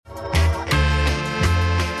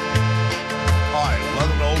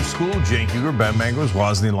School. Cenk Uygur, Ben Mangos,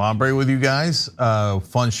 Wosny Lambre with you guys.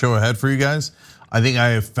 Fun show ahead for you guys. I think I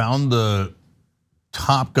have found the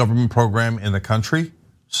top government program in the country.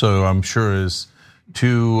 So I'm sure as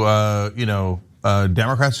two,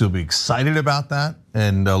 Democrats will be excited about that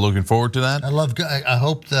and looking forward to that. I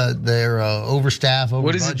hope that they're overstaffed, over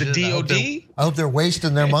What is it, the budget. DOD? I hope they're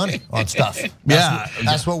wasting their money on stuff.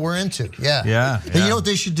 That's what we're into. Yeah. And you know what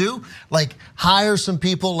they should do? Like hire some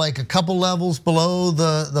people like a couple levels below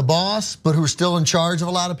the boss, but who are still in charge of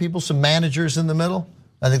a lot of people, some managers in the middle.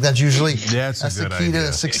 I think that's usually that's the key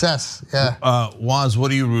to success. Yeah. Woz,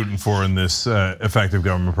 what are you rooting for in this effective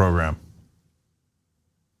government program?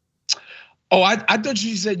 Oh, I thought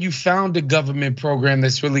you said you found a government program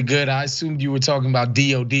that's really good. I assumed you were talking about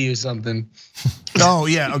DOD or something. Oh,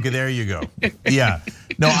 yeah, okay, there you go. Yeah,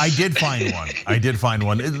 no, I did find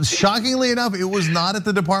one. Shockingly enough, it was not at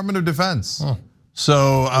the Department of Defense.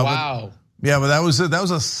 So wow. Yeah, but that was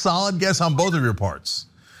a solid guess on both of your parts.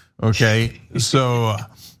 Okay, so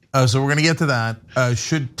we're gonna get to that.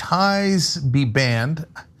 Should ties be banned?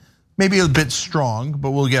 Maybe a bit strong,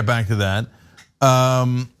 but we'll get back to that.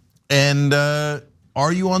 And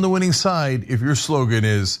are you on the winning side if your slogan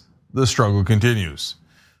is "the struggle continues"?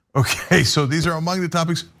 Okay, so these are among the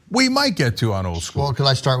topics we might get to on Old School. Well, could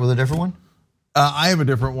I start with a different one? I have a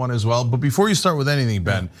different one as well. But before you start with anything,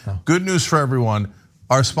 Ben, good news for everyone.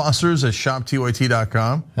 Our sponsors at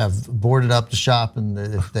shoptyt.com have boarded up the shop and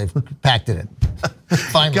they've packed it in.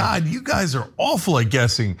 Finally. God, you guys are awful at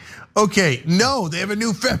guessing. Okay, no, they have a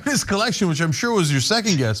new feminist collection, which I'm sure was your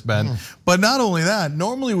second guess, Ben. But not only that,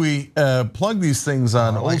 normally we plug these things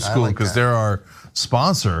on Old School because they're our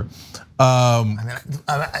sponsor.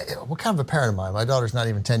 What kind of a parent am I? My daughter's not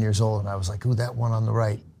even 10 years old, and I was like, ooh, that one on the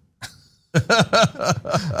right.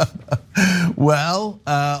 Well,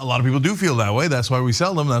 a lot of people do feel that way. That's why we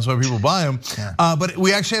sell them. That's why people buy them. Yeah. But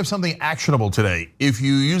we actually have something actionable today. If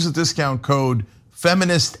you use the discount code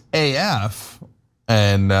FEMINISTAF,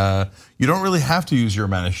 and you don't really have to use your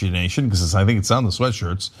imagination because I think it's on the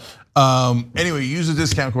sweatshirts. Anyway, use the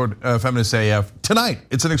discount code FEMINISTAF tonight.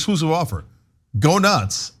 It's an exclusive offer. Go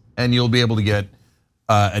nuts, and you'll be able to get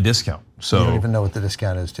a discount. So you don't even know what the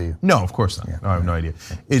discount is, do you? No, of course not. Yeah. No, I have no idea.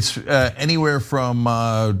 It's anywhere from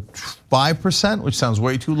 5%, which sounds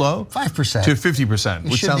way too low, 5% to 50%,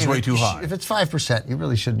 which sounds way too high. If it's 5%, you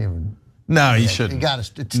really shouldn't even. No, you shouldn't. You got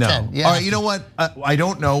to. It's no. 10. All right, you know what? I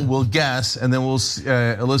don't know. We'll guess, and then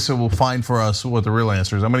Alyssa will find for us what the real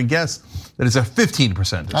answer is. I'm going to guess that it's a 15%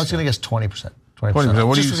 discount. I was going to guess 20%. 20%.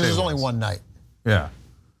 What do you say? There's only one night. Yeah.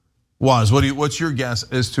 Woz, what's your guess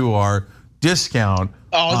as to our discount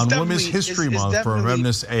on Women's History Month for a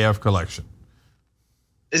Feminist AF collection?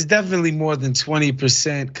 It's definitely more than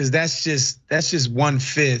 20% because that's just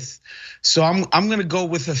 1/5. So I'm gonna go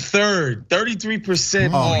with a third,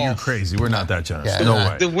 33% off. Oh, you're crazy. We're not that generous. No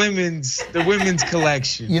way. The women's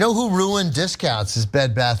collection. You know who ruined discounts is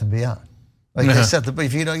Bed Bath & Beyond. Like they said,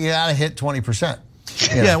 if you gotta hit 20%.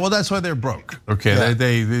 Yeah, well, that's why they're broke. Okay,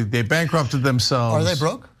 they bankrupted themselves. Are they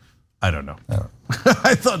broke? I don't know.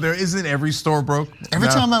 I thought isn't every store broke? Every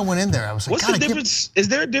time I went in there, I was like, what's the difference? Is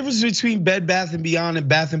there a difference between Bed Bath & Beyond and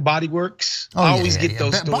Bath & Body Works? I always get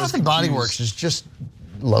those stores Bath & Body Works is just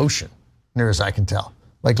lotion, near as I can tell.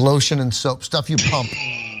 Like lotion and soap, stuff you pump.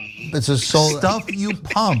 It's a stuff you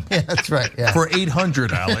pump. Yeah, that's right. Yeah. For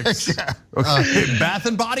 $800, Alex. Okay.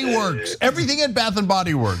 Bath & Body Works. Everything at Bath &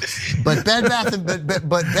 Body Works. But Bed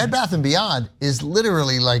Bath & Beyond is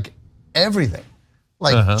literally like everything.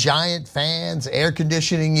 Like giant fans, air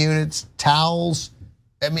conditioning units, towels.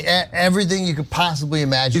 I mean, everything you could possibly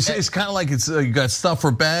imagine. It's kind of like you got stuff for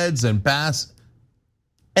beds and baths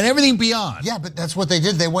and everything beyond. Yeah, but that's what they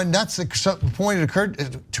did. They went nuts. At some point it occurred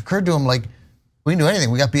to them like, we can do anything.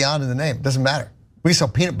 We got Beyond in the name. It doesn't matter. We sell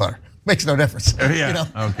peanut butter. Makes no difference. Yeah. You know?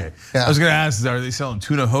 Okay. Yeah. I was going to ask, are they selling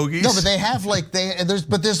tuna hoagies? No, but they have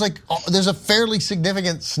there's a fairly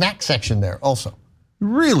significant snack section there also.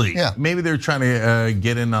 Really? Yeah. Maybe they're trying to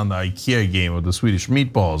get in on the IKEA game with the Swedish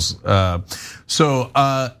meatballs.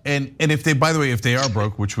 And if they, by the way, if they are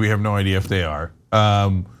broke, which we have no idea if they are,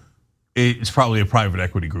 it's probably a private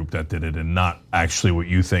equity group that did it and not actually what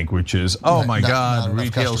you think, which is, oh my God,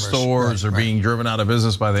 retail stores are being driven out of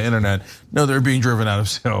business by the internet. No, they're being driven out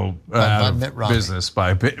of business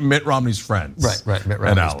by Mitt Romney's friends. Right, Mitt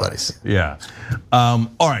Romney's buddies. Yeah. All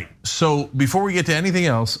right, so before we get to anything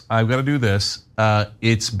else, I've got to do this.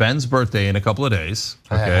 It's Ben's birthday in a couple of days,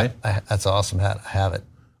 okay? That's an awesome hat, I have it.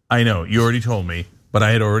 I know, you already told me. But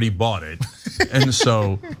I had already bought it, and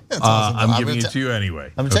so awesome. I'm giving it to you anyway.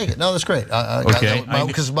 I'm gonna take it. No, that's great. Okay,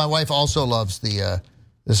 because my wife also loves this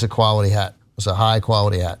is a quality hat. It's a high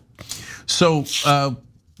quality hat. So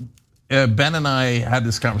Ben and I had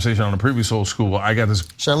this conversation on a previous old school. I got this.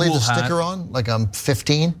 Should I leave the sticker on like I'm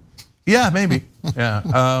 15? Yeah, maybe.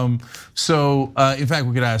 Yeah. So in fact,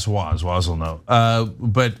 we could ask Waz. Waz will know.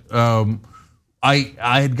 But I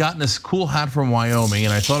had gotten this cool hat from Wyoming,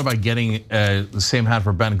 and I thought about getting the same hat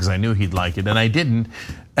for Ben because I knew he'd like it, and I didn't.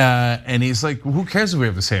 And he's like, "Who cares if we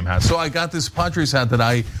have the same hat?" So I got this Padres hat that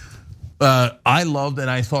I loved, and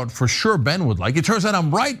I thought for sure Ben would like. It turns out I'm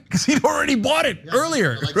right because he'd already bought it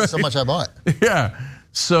earlier. I liked it so much I bought. Yeah.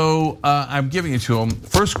 So I'm giving it to him.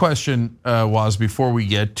 First question was before we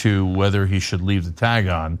get to whether he should leave the tag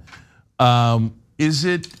on. Is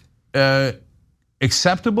it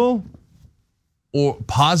acceptable or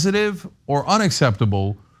positive or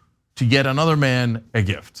unacceptable to get another man a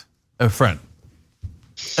gift, a friend?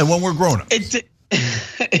 And when we're grown up. It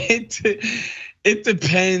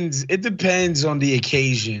depends. It depends on the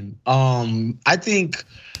occasion. I think,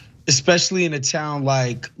 especially in a town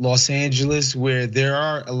like Los Angeles, where there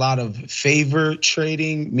are a lot of favor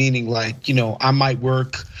trading, meaning like, I might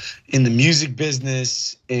work in the music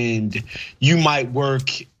business and you might work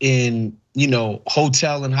in,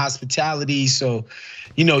 hotel and hospitality. So,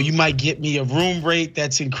 you might get me a room rate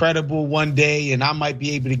that's incredible one day, and I might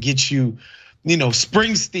be able to get you,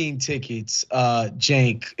 Springsteen tickets,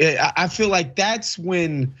 Cenk. I feel like that's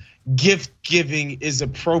when gift giving is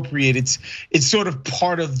appropriate. It's sort of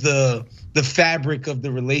part of the fabric of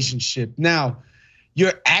the relationship. Now,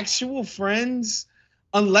 your actual friends,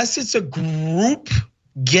 unless it's a group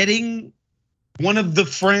getting one of the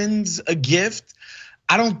friends a gift,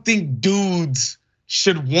 I don't think dudes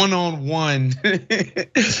should one-on-one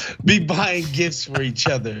be buying gifts for each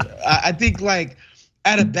other. I think like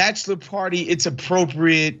at a bachelor party, it's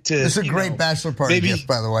appropriate to. It's a great bachelor party gift,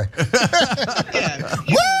 by the way. Yeah,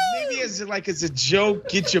 maybe as a joke,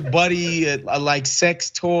 get your buddy a like sex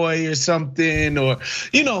toy or something, or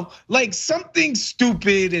like something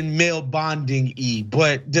stupid and male bonding-y.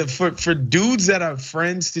 But for dudes that are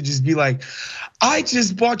friends to just be like, I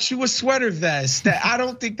just bought you a sweater vest. I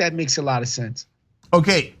don't think that makes a lot of sense.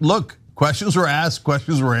 Okay, look. Questions were asked,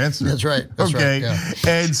 questions were answered. That's right. Okay, right, yeah.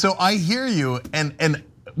 And so I hear you, and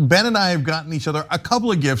Ben and I have gotten each other a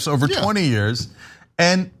couple of gifts over 20 years,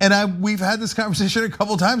 and we've had this conversation a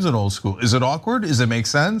couple times in old school. Is it awkward? Does it make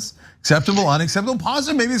sense? Acceptable, unacceptable,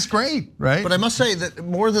 positive? Maybe it's great, right? But I must say that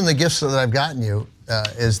more than the gifts that I've gotten you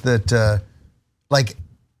is that, like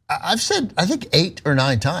I've said, I think 8 or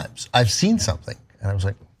 9 times I've seen something, and I was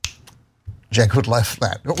like, Cenk would like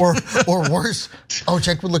that, or worse. Oh,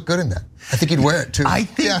 Cenk would look good in that. I think he'd wear it too. I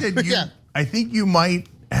think you might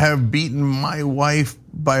have beaten my wife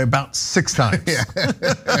by about 6 times.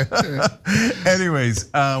 Anyways,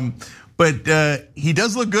 but he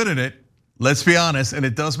does look good in it. Let's be honest, and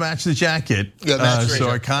it does match the jacket. Yeah, so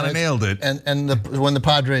I kind of nailed it. And when the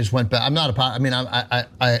Padres went back, I'm not a. I mean,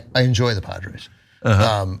 I enjoy the Padres.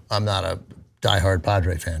 I'm not a diehard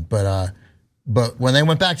Padre fan, but when they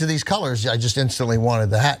went back to these colors, I just instantly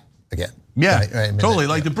wanted the hat again. Yeah, right? I mean, totally.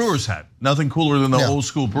 Like the Brewers hat. Nothing cooler than the old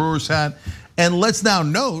school Brewers hat. And let's now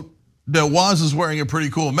note that Waz is wearing a pretty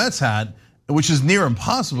cool Mets hat, which is near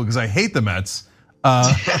impossible because I hate the Mets.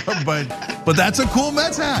 But that's a cool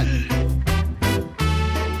Mets hat.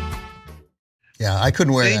 Yeah, I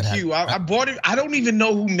couldn't wear that hat. Thank you. I bought it. I don't even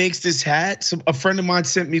know who makes this hat. A friend of mine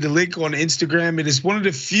sent me the link on Instagram. It is one of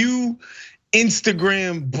the few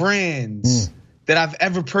Instagram brands that I've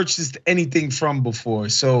ever purchased anything from before.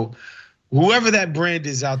 So whoever that brand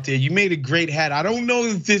is out there, you made a great hat. I don't know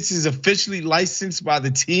if this is officially licensed by the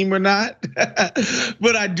team or not,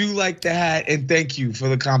 but I do like the hat, and thank you for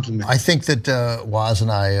the compliment. I think that Waz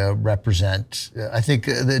and I represent, I think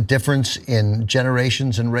the difference in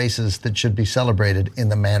generations and races that should be celebrated in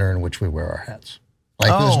the manner in which we wear our hats. Like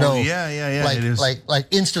there's no, like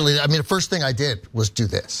instantly, I mean, the first thing I did was do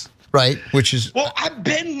this. Right, which is I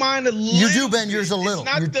bend mine a little. You do bend yours a little.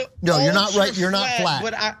 You're not right. You're not flat.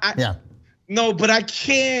 But no, but I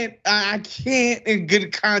can't. I can't, in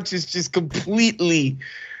good conscience, just completely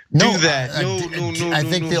do that. No. I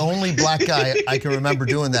think the only black guy I can remember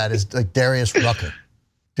doing that is like Darius Rucker.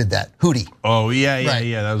 Did that. Hootie. Oh yeah.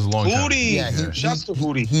 That was a long time. Hootie. Yeah, shouts to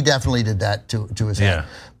Hootie. He definitely did that to his head.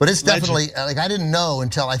 But it's definitely like I didn't know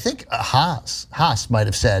until I think Haas might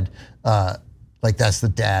have said. Like that's the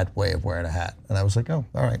dad way of wearing a hat, and I was like, oh,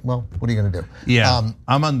 all right. Well, what are you gonna do? Yeah,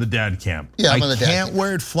 I'm on the dad camp. Yeah, I'm on the dad camp. I can't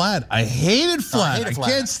wear it flat. I hate it flat. I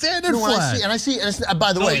can't stand it flat. I see.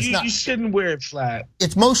 By the way, it's not. You shouldn't wear it flat.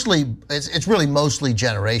 It's really mostly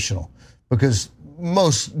generational because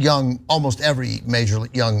almost every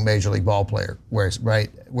young major league ball player wears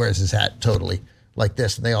his hat totally like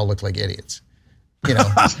this, and they all look like idiots. You know.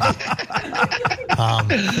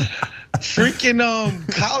 Freaking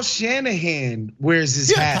Kyle Shanahan wears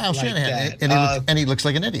his hat Kyle like Shanahan, that. and he looks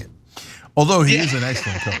like an idiot. Although he is an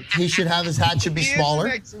excellent coach. He should have his hat should be smaller.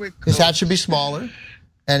 His hat should be smaller,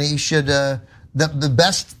 and he should. The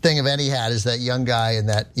best thing of any hat is that young guy, and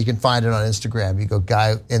that you can find it on Instagram. You go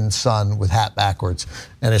guy in sun with hat backwards,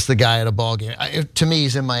 and it's the guy at a ball game. To me,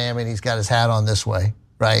 he's in Miami and he's got his hat on this way,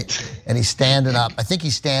 right? And he's standing up. I think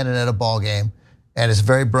he's standing at a ball game, and it's a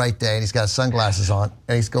very bright day, and he's got sunglasses on,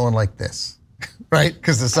 and he's going like this, right?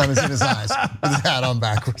 Because the sun is in his eyes with his hat on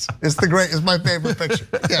backwards. It's my favorite picture.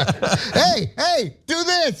 Yeah. Hey, do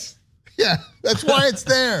this. Yeah, that's why it's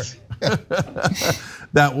there.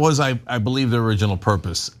 That was, I believe, the original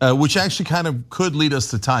purpose, which actually kind of could lead us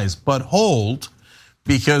to ties. But hold,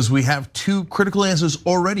 because we have two critical answers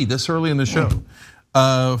already this early in the show.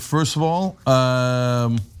 First of all,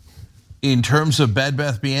 in terms of Bed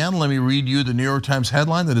Bath & Beyond, let me read you the New York Times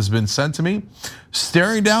headline that has been sent to me.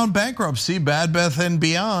 Staring down bankruptcy, Bed Bath &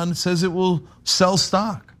 Beyond says it will sell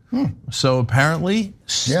stock. So apparently,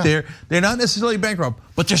 they're not necessarily bankrupt,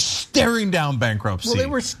 but they're staring down bankruptcy. Well, they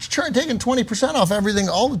were taking 20% off everything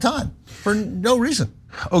all the time for no reason.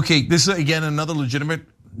 Okay, this is again another legitimate,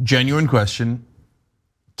 genuine question.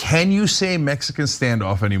 Can you say Mexican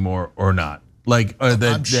standoff anymore or not? Like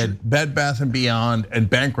that Bed Bath & Beyond and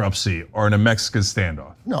bankruptcy are in a Mexican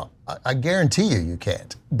standoff? No, I guarantee you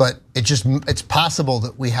can't. But it's possible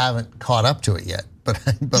that we haven't caught up to it yet. But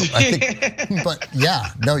I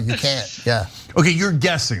think, no, you can't. Yeah. Okay, you're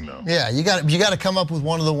guessing though. Yeah, you got to come up with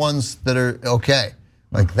one of the ones that are okay.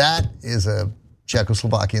 Like that is a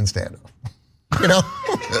Czechoslovakian standoff. You know,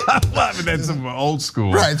 I'm laughing at some old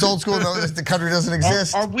school. Right, it's old school. No, the country doesn't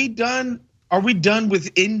exist. Are we done? Are we done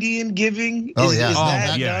with Indian giving? Oh, is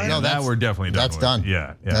that done? No, that we're definitely done. That's done.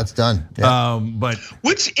 Yeah, that's done. Yeah. But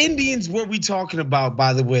which Indians were we talking about,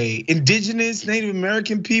 by the way? Indigenous, Native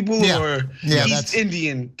American people, or East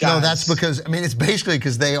Indian guys? No, that's because it's basically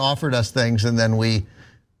because they offered us things and then we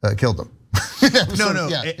killed them.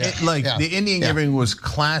 The Indian giving was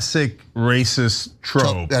classic racist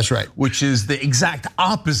trope. That's right. Which is the exact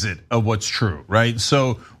opposite of what's true, right?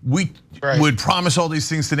 So we would promise all these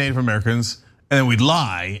things to Native Americans, and then we'd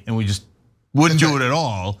lie, and we just wouldn't do it at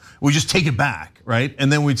all. We just take it back, right? And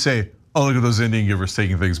then we'd say, "Oh, look at those Indian givers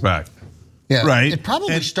taking things back." Yeah, right. It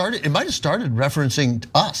probably started. It might have started referencing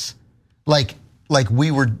us, like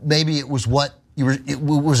we were. Maybe it was what you were. It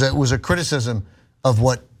was a criticism of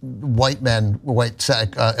what white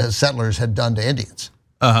settlers had done to Indians.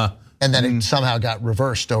 And then it somehow got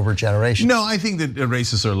reversed over generations. No, I think that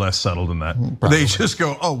racists are less subtle than that. Probably. They just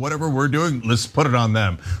go, oh, whatever we're doing, let's put it on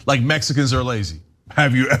them. Like Mexicans are lazy.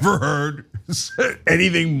 Have you ever heard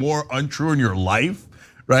anything more untrue in your life,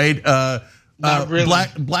 right? Not really.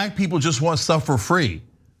 Black people just want stuff for free.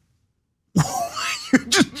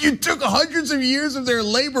 You took hundreds of years of their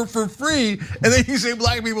labor for free, and then you say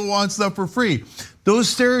black people want stuff for free. Those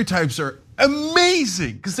stereotypes are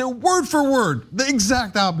amazing because they're word for word the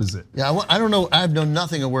exact opposite. Yeah, I don't know. I know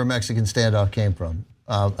nothing of where Mexican standoff came from.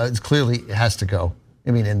 It clearly has to go.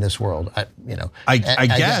 In this world, I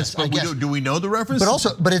guess. But do we know the reference?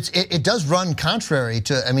 But it does run contrary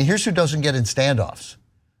to. Here's who doesn't get in standoffs: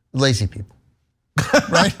 lazy people.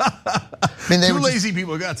 Right? Two lazy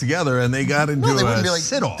people got together and they got into a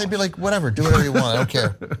sit-off. They'd be like, whatever, do whatever you want. I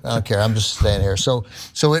don't care. I'm just staying here. So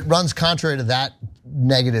it runs contrary to that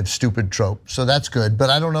negative, stupid trope. So that's good, but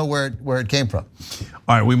I don't know where it came from.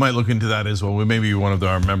 All right, we might look into that as well. Maybe one of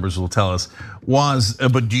our members will tell us.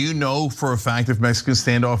 But do you know for a fact if Mexican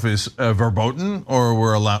standoff is verboten,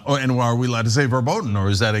 or are we allowed to say verboten, or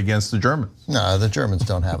is that against the Germans? No, the Germans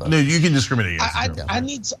don't have it. No, you can discriminate against the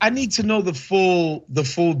Germans. I need to know the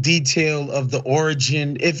full detail of the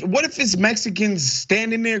origin. What if it's Mexicans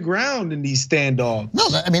standing their ground in these standoffs? No,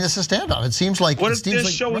 it's a standoff. It seems like what if they're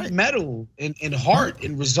showing mettle and heart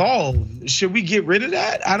and resolve? Should we get rid of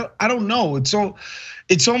that? I don't know.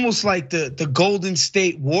 It's almost like the Golden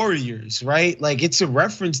State Warriors, right? Like it's a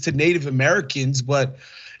reference to Native Americans, but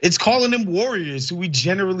it's calling them warriors who we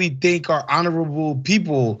generally think are honorable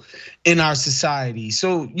people in our society.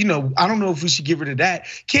 So, I don't know if we should get rid of that.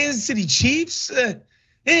 Kansas City Chiefs,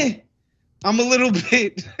 I'm a little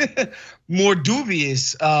bit more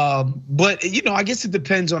dubious. But, I guess it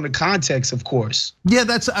depends on the context, of course. Yeah,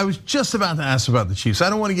 I was just about to ask about the Chiefs. I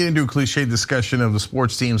don't want to get into a cliche discussion of the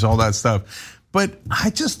sports teams, all that stuff. But I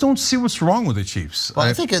just don't see what's wrong with the Chiefs. Well,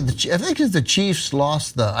 I think if the Chiefs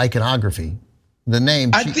lost the iconography, the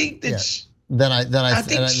name. I think that. Then I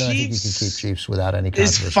think you can keep Chiefs without any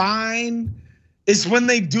controversy. It's fine. It's when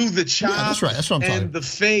they do the chant. Yeah, that's right. That's what I'm talking. And the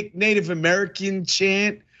fake Native American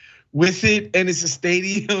chant, with it, and it's a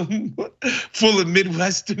stadium full of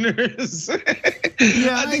Midwesterners.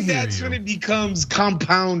 I think that's when it becomes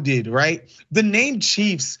compounded, right? The name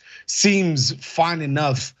Chiefs seems fine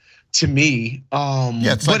enough to me.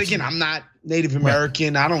 But again, I'm not Native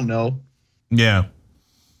American. I don't know. Yeah,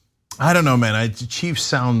 I don't know, man. Chiefs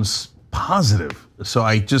sounds positive, so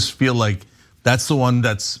I just feel like that's the one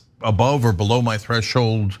that's above or below my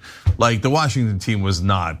threshold. Like the Washington team was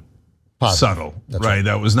not subtle, right?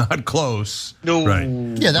 That was not close. No, right?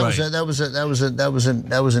 Yeah,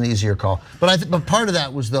 that was an easier call. But part of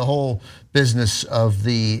that was the whole business of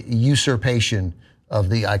the usurpation of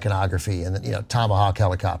the iconography and Tomahawk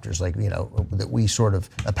helicopters, like that we sort of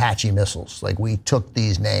Apache missiles, like we took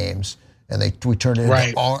these names and we turned it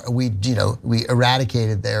into we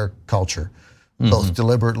eradicated their culture, both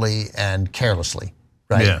deliberately and carelessly,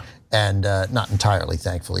 right? Yeah. And not entirely,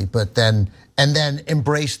 thankfully, but then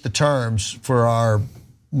embraced the terms for our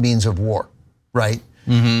means of war, right?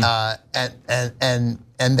 And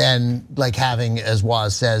then like having, as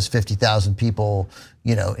Waz says, 50,000 people,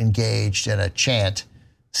 engaged in a chant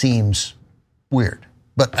seems weird.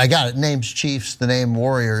 But I got it. Names Chiefs, the name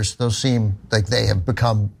Warriors, those seem like they have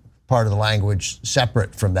become part of the language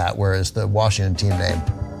separate from that, whereas the Washington team name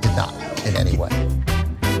did not in any way.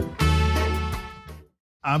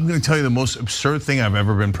 I'm going to tell you the most absurd thing I've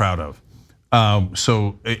ever been proud of.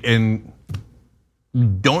 And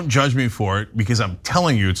don't judge me for it because I'm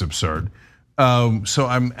telling you it's absurd. So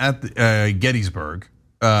I'm at Gettysburg,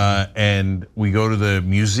 and we go to the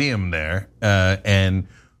museum there, and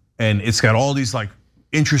it's got all these like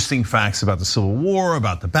interesting facts about the Civil War,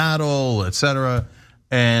 about the battle, etc.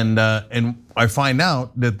 And I find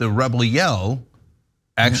out that the rebel yell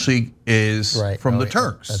actually is from the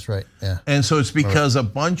Turks. That's right. Yeah. And so it's because a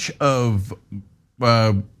bunch of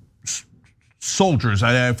soldiers,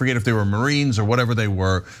 I forget if they were Marines or whatever they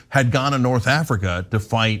were, had gone to North Africa to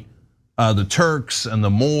fight the Turks and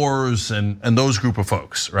the Moors and those group of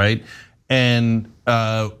folks, right? And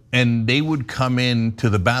they would come into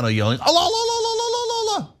the battle yelling Allah, Allah, Allah, Allah,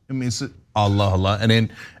 Allah. It means Allah, Allah,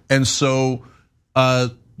 and so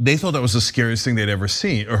they thought that was the scariest thing they'd ever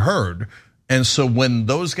seen or heard. And so when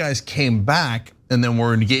those guys came back and then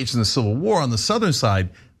were engaged in the Civil War on the southern side,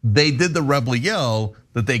 they did the rebel yell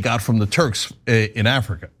that they got from the Turks in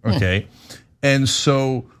Africa, okay? And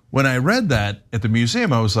so when I read that at the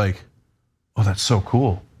museum, I was like, oh, that's so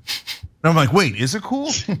cool. And I'm like, wait, is it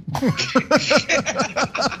cool?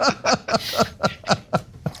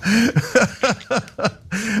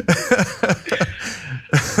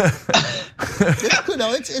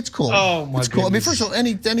 It's cool. Oh my it's cool. goodness. I mean, first of all,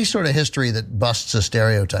 any sort of history that busts a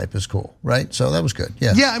stereotype is cool, right? So that was good.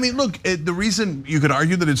 Yeah. Yeah, I mean, look, the reason you could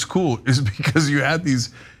argue that it's cool is because you had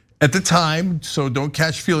these at the time. So don't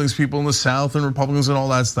catch feelings, people in the South and Republicans and all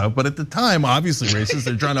that stuff. But at the time, obviously racist.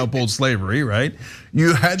 They're trying to uphold slavery, right?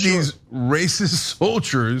 You had these racist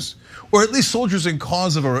soldiers, or at least soldiers in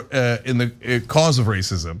cause of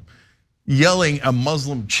racism, yelling a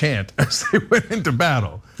Muslim chant as they went into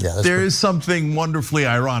battle. Yeah, there is something wonderfully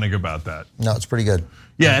ironic about that. No, it's pretty good.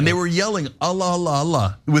 Yeah, and they were yelling Allah, Allah,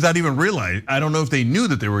 Allah without even realizing. I don't know if they knew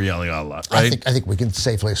that they were yelling Allah, right? I think we can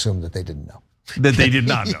safely assume that they didn't know. That they did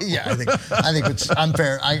not know. Yeah, I think it's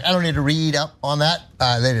unfair. I don't need to read up on that.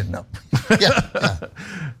 They didn't know. Yeah.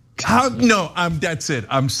 No, that's it.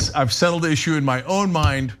 I've settled the issue in my own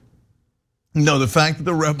mind. No, the fact that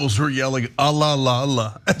the rebels were yelling Allah, Allah,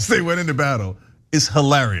 Allah as they went into battle is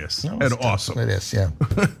hilarious and awesome. It is, yeah.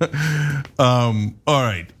 All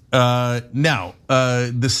right. Now,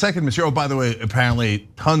 the second mystery. Oh, by the way, apparently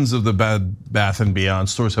tons of the Bed Bath & Beyond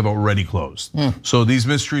stores have already closed. So these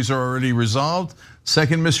mysteries are already resolved.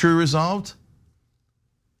 Second mystery resolved,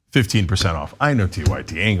 15% off. I know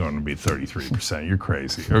TYT ain't going to be 33%. You're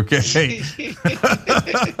crazy, okay?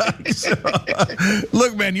 So,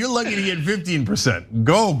 look, man, you're lucky to get 15%.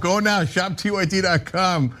 Go now,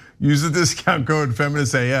 shoptyt.com. Use the discount code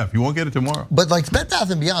FeministAF. You won't get it tomorrow. But like Bed Bath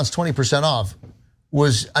 & Beyond's 20% off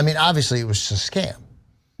obviously it was just a scam,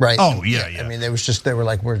 right? Oh, yeah. I mean, they were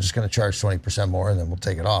like, we're just going to charge 20% more and then we'll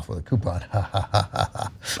take it off with a coupon.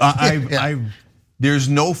 There's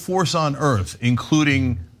no force on earth,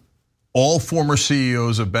 including all former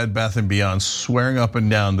CEOs of Bed Bath & Beyond swearing up and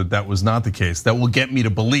down that was not the case, that will get me to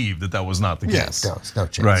believe that was not the case. Yeah, no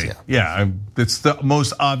chance. Right, yeah, it's the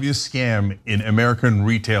most obvious scam in American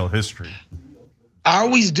retail history. I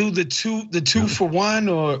always do the two for one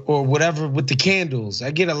or whatever with the candles.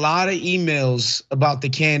 I get a lot of emails about the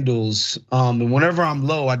candles, and whenever I'm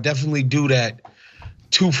low, I definitely do that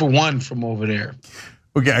 2 for 1 from over there.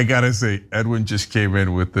 Okay, I gotta say, Edwin just came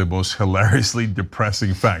in with the most hilariously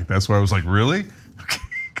depressing fact. That's why I was like, really?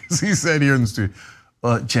 he said here in the studio,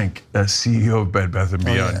 Cenk, CEO of Bed Bath &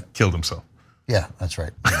 Beyond, killed himself. Yeah, that's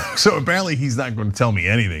right. So apparently he's not going to tell me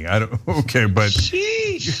anything. I don't. Okay, but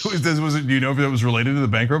sheesh. Do you know if that was related to the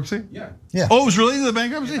bankruptcy? Yeah. Oh, it was related to the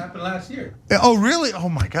bankruptcy? It happened last year. Oh, really? Oh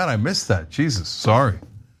my God, I missed that. Jesus, sorry.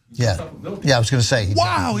 Yeah, I was going to say.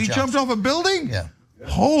 Wow, he jumped off a building? Yeah.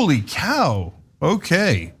 Holy cow.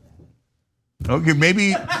 Okay,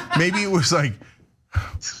 maybe it was like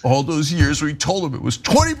all those years we told him it was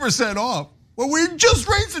 20% off. Well, we just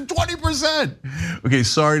raised it 20%. Okay,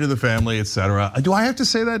 sorry to the family, etc. Do I have to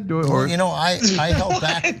say that? Well, I held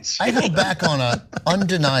back. I held back on an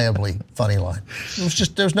undeniably funny line. It was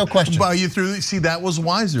just there's no question. Well, you threw. See, that was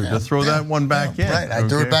wiser to throw that one back in. Right, I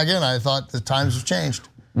threw it back in. I thought the times have changed.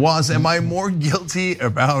 Am I more guilty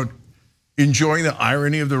about enjoying the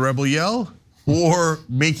irony of the rebel yell or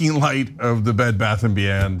making light of the Bed Bath &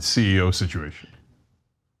 Beyond CEO situation?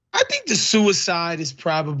 I think the suicide is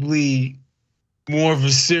probably more of a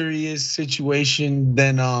serious situation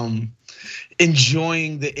than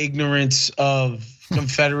enjoying the ignorance of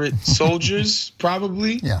Confederate soldiers,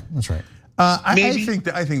 probably. Yeah, that's right. I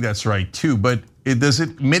think that's right too, but does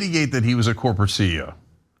it mitigate that he was a corporate CEO?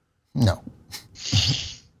 No.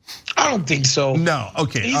 I don't think so. No,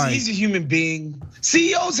 okay. He's a human being.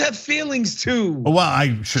 CEOs have feelings too. Well,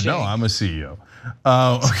 I should know. I'm a CEO.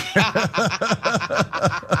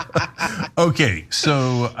 Okay,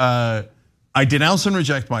 so I denounce and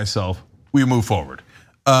reject myself. We move forward.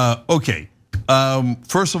 Okay.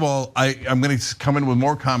 First of all, I'm going to come in with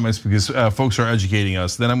more comments because folks are educating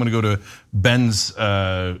us. Then I'm going to go to Ben's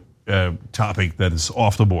topic that is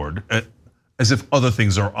off the board, as if other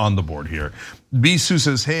things are on the board here. B. Sue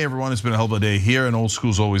says, hey everyone, it's been a hell of a day here, and old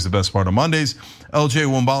school's always the best part of Mondays. LJ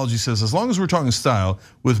Wombology says, as long as we're talking style,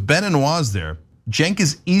 with Ben and Waz there, Cenk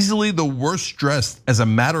is easily the worst dressed as a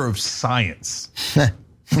matter of science.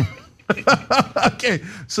 Okay,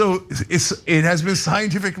 so it has been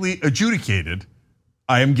scientifically adjudicated.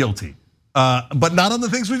 I am guilty, but not on the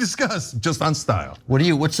things we discussed, just on style.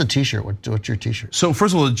 What's the T-shirt? What's your T-shirt? So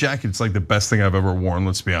first of all, the jacket's like the best thing I've ever worn.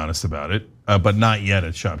 Let's be honest about it, but not yet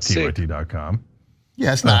at shoptyt.com.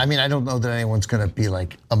 Yeah, it's not. I mean, I don't know that anyone's going to be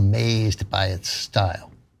like amazed by its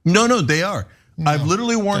style. No, they are. No, I've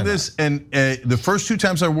literally worn this, and the first 2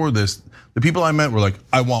 times I wore this, the people I met were like,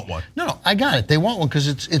 "I want one." No, I got it. They want one because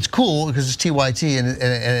it's cool because it's TYT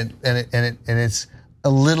and it's a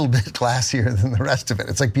little bit classier than the rest of it.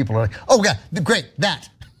 It's like people are like, "Oh yeah, great, that."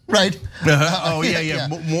 Right? Oh yeah.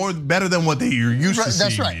 More better than what you're used to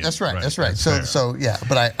seeing. That's right. So yeah,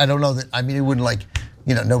 but I don't know that. I mean, it wouldn't like,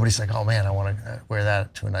 nobody's like, oh man, I want to wear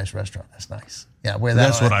that to a nice restaurant. That's nice. Yeah, wear that.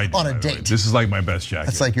 That's what I do on a date. This is like my best jacket.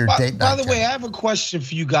 That's like your date. By the way, I have a question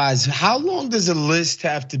for you guys. How long does a list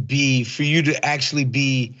have to be for you to actually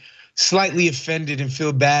be slightly offended and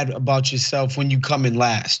feel bad about yourself when you come in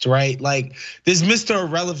last, right? Like there's Mr.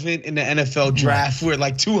 Irrelevant in the NFL draft where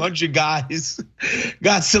like 200 guys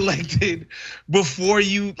got selected before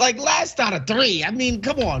you, like last out of 3. I mean,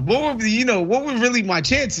 come on, what were really my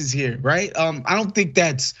chances here, right? I don't think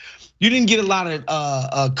you didn't get a lot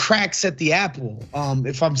of cracks at the apple,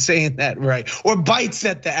 if I'm saying that right, or bites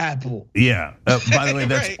at the apple. Yeah, by the way,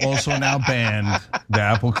 that's right. Also now banned. The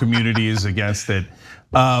Apple community is against it.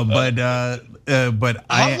 But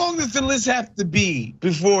how long does the list have to be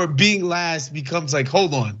before being last becomes like,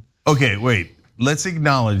 hold on? Okay, wait. Let's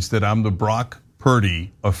acknowledge that I'm the Brock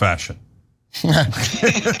Purdy of fashion.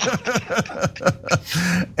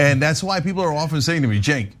 And that's why people are often saying to me,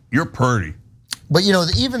 Cenk, you're Purdy. But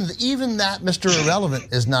even that Mr.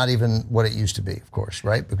 Irrelevant is not even what it used to be, of course,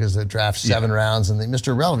 right? Because the draft 7 rounds, and the Mr.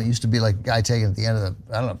 Irrelevant used to be like a guy taken at the end of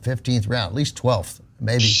the 15th round, at least 12th,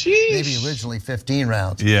 maybe originally 15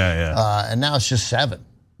 rounds. Yeah. And now it's just 7.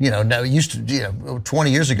 Now it used to,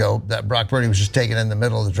 20 years ago, that Brock Purdy was just taken in the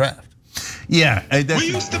middle of the draft. Yeah, we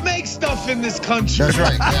used to make stuff in this country. That's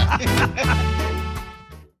right. Yeah.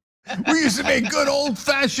 We used to make good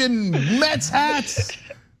old-fashioned Mets hats.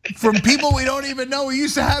 From people we don't even know. We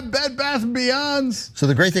used to have Bed Bath & Beyonds. So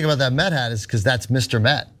the great thing about that Met hat is because that's Mr.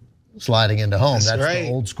 Met sliding into home. That's right. The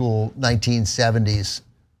old school 1970s.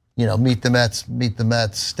 Meet the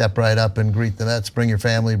Mets, step right up and greet the Mets. Bring your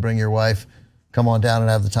family, bring your wife. Come on down and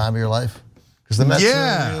have the time of your life. Because the Mets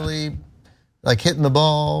are really like hitting the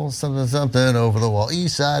ball, something over the wall.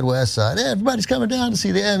 East side, west side. Everybody's coming down to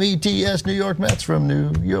see the METS New York Mets from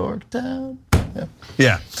New York town.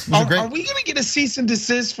 Yeah. Are we gonna get a cease and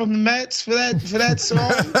desist from the Mets for that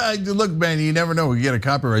song? Look, Ben, you never know. We get a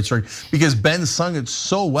copyright strike because Ben sung it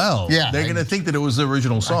so well. Yeah, they're gonna think that it was the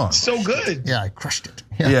original song. So good. Yeah, I crushed it.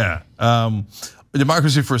 Yeah.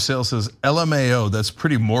 Democracy for Sale says LMAO. That's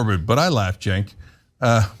pretty morbid, but I laugh, Cenk.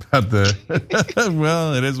 About the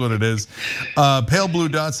well, it is what it is. Pale Blue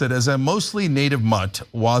Dot said, as a mostly native mutt,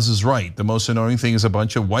 Waz is right. The most annoying thing is a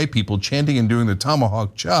bunch of white people chanting and doing the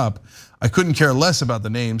tomahawk chop. I couldn't care less about the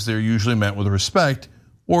names. They're usually meant with respect,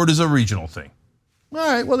 or it is a regional thing. All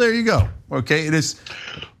right, well, there you go. Okay, it is.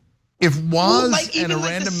 If Waz and a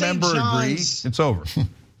random member agree, it's over.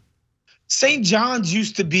 St. John's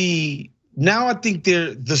used to be. Now I think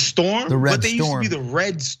they're the Storm, but they used to be the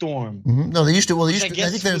Red Storm. No, they used to. Well, I think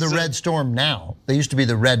they're the Red Storm now. They used to be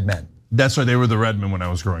the Red Men. That's right. They were the Red Men when I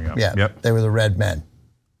was growing up. Yeah, yep. They were the Red Men,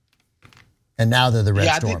 and now they're the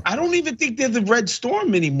Red Storm. I don't even think they're the Red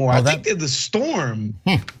Storm anymore. I think they're the Storm.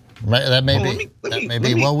 That may be.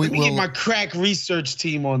 Let me get my crack research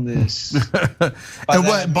team on this. But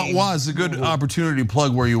Waz, a good opportunity to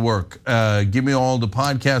plug where you work. Give me all the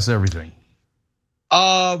podcasts, everything.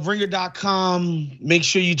 Ringer.com. Make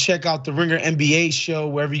sure you check out the Ringer NBA show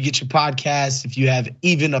wherever you get your podcasts. If you have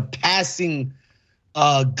even a passing,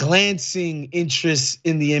 glancing interest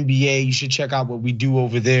in the NBA, you should check out what we do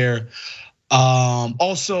over there.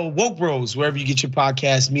 Also, Woke Bros, wherever you get your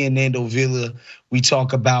podcasts. Me and Nando Villa, we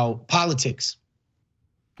talk about politics.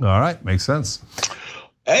 All right, makes sense.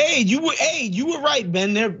 Hey, you were right,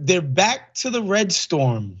 man. They're back to the Red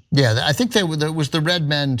Storm. Yeah, I think there was the Red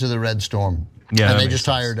Men to the Red Storm. Yeah, and they just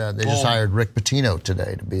hired Rick Pitino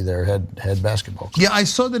today to be their head basketball coach. Yeah, I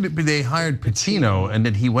saw that they hired Pitino, and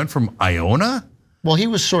then he went from Iona. Well, he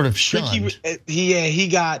was sort of shunned. He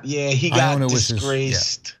got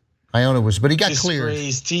disgraced. Iona was, but he got cleared.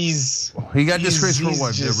 He got disgraced for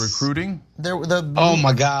what? The recruiting? Oh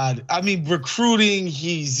my God! I mean, recruiting.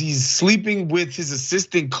 He's sleeping with his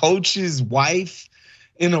assistant coach's wife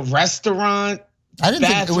in a restaurant. I didn't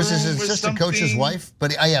think it was his assistant coach's wife,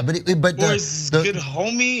 but his good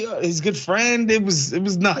homie, his good friend. It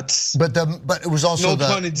was nuts. But it was also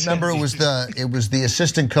remember it was the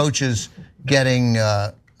assistant coaches getting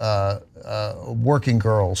working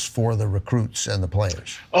girls for the recruits and the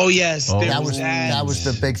players. Oh yes, that was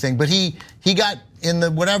the big thing. But he got in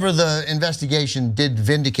whatever the investigation did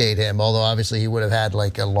vindicate him. Although obviously he would have had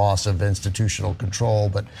like a loss of institutional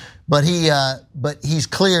control. But he's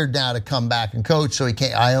cleared now to come back and coach. So he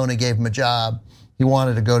can't. Iona gave him a job. He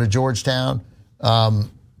wanted to go to Georgetown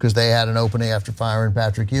because they had an opening after firing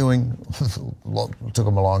Patrick Ewing. Took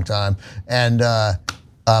him a long time and.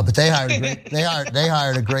 But they hired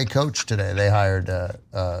a great coach today. They hired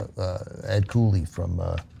Ed Cooley from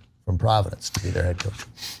Providence to be their head coach.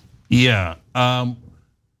 Yeah,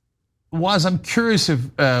 Waz, I'm curious if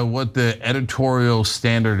what the editorial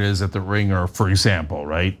standard is at the Ringer, for example,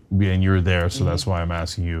 right? And you're there, so that's why I'm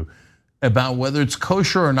asking you about whether it's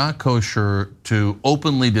kosher or not kosher to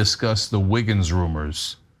openly discuss the Wiggins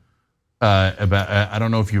rumors. About I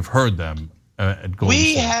don't know if you've heard them.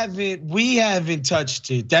 We haven't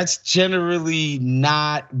touched it. That's generally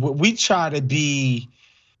not what we try to be.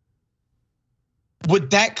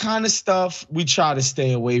 With that kind of stuff, we try to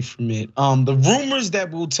stay away from it. The rumors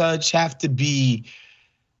that we'll touch have to be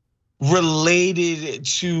related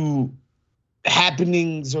to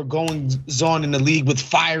happenings or goings on in the league with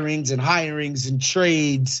firings and hirings and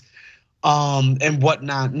trades. And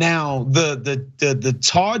whatnot. Now, the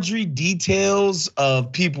tawdry details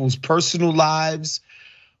of people's personal lives,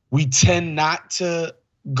 we tend not to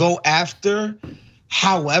go after.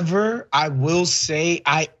 However, I will say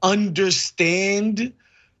I understand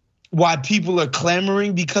why people are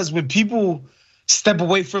clamoring, because when people step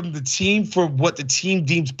away from the team for what the team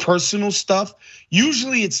deems personal stuff,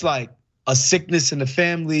 usually it's like a sickness in the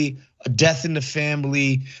family, a death in the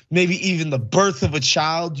family, maybe even the birth of a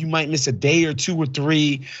child. You might miss a day or 2 or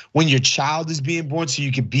 3 when your child is being born so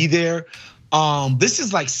you could be there. This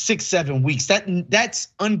is like 6-7 weeks. That's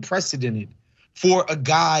unprecedented for a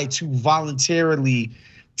guy to voluntarily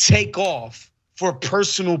take off for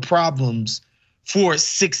personal problems for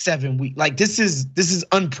 6-7 weeks. Like this is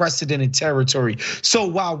unprecedented territory. So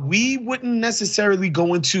while we wouldn't necessarily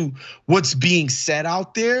go into what's being said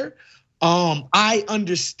out there, I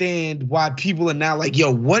understand why people are now like,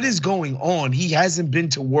 yo, what is going on? He hasn't been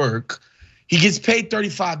to work. He gets paid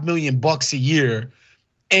 $35 million a year.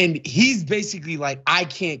 And he's basically like, I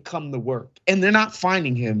can't come to work. And they're not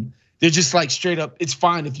finding him. They're just like straight up, it's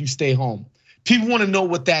fine if you stay home. People want to know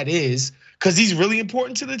what that is because he's really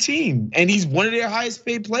important to the team. And he's one of their highest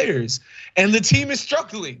paid players. And the team is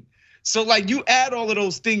struggling. So like you add all of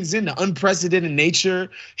those things in, the unprecedented nature,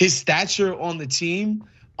 his stature on the team,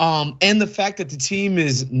 and the fact that the team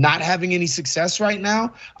is not having any success right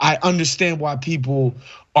now, I understand why people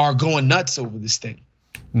are going nuts over this thing.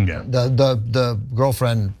 Yeah. The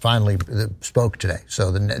girlfriend finally spoke today, so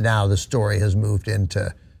now the story has moved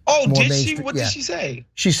into Oh, did she? What did she say?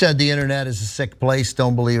 She said the internet is a sick place.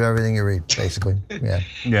 Don't believe everything you read, basically.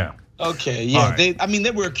 Yeah. Okay, yeah. Right.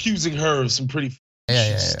 They were accusing her of some pretty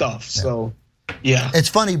stuff. So, yeah. It's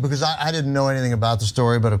funny because I didn't know anything about the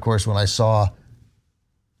story, but of course when I saw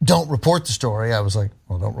don't report the story, I was like,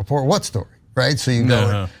 well, don't report what story, right? So you go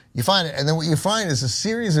and you find it, and then what you find is a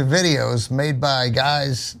series of videos made by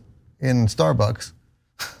guys in Starbucks.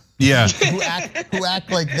 Yeah, who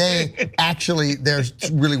act like they're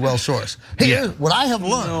really well sourced. Hey, what I have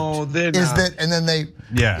learned is that, and then they,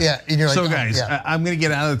 and you're like, so guys, I'm going to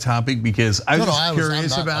get out of the topic because I was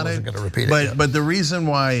curious about it. Going to repeat but the reason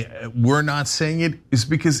why we're not saying it is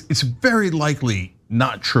because it's very likely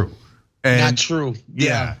not true. Not true.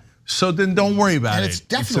 Yeah. So then don't worry about it. It's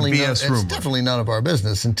definitely it's definitely none of our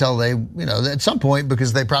business until they, at some point,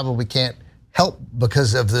 because they probably can't help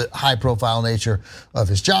because of the high-profile nature of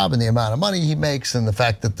his job and the amount of money he makes, and the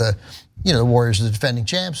fact that the Warriors are the defending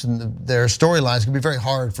champs, and their storylines can be very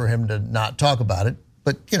hard for him to not talk about it.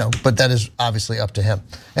 But but that is obviously up to him,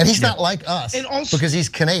 and he's not like us, and also, because he's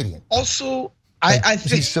Canadian. Also, I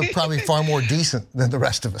think he's still probably far more decent than the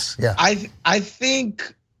rest of us. Yeah, I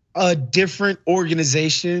think a different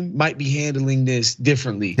organization might be handling this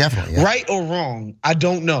differently. Definitely, yeah. Right or wrong, I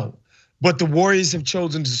don't know. But the Warriors have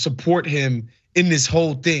chosen to support him in this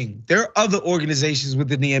whole thing. There are other organizations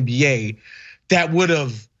within the NBA that would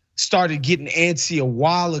have started getting antsy a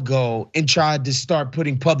while ago and tried to start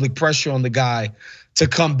putting public pressure on the guy to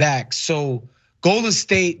come back. So Golden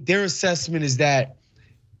State, their assessment is that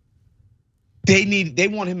they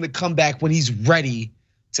want him to come back when he's ready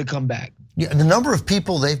to come back. Yeah, the number of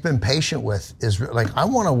people they've been patient with is like, I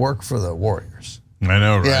want to work for the Warriors. I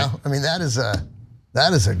know, right? Yeah, I mean that is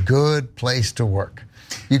a good place to work.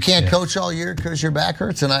 You can't coach all year because your back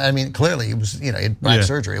hurts, and I mean clearly it was, he had back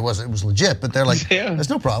surgery. It was legit, but they're like, there's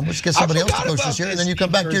no problem. Let's get somebody else to coach this year, and then you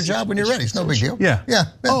come back to your job when you're ready. It's no big deal. Yeah.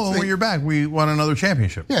 Oh, when you're back, we won another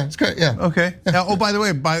championship. Yeah, it's great. Yeah. Okay. Now, by the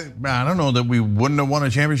way, I don't know that we wouldn't have won a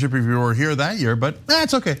championship if you were here that year, but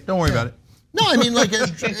that's okay. Don't worry about it. No, I mean like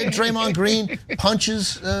Draymond Green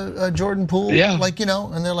punches Jordan Poole, and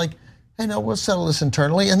they're like, hey, no, we'll settle this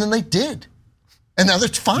internally, and then they did. And now they're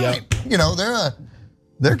fine. Yep.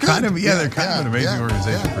 They're kind of an amazing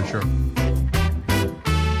organization for sure.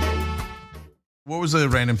 What was the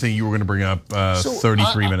random thing you were going to bring up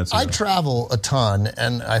 33 minutes ago? I travel a ton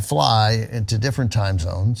and I fly into different time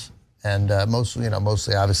zones, and mostly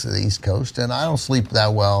obviously the East Coast, and I don't sleep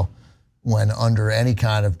that well when under any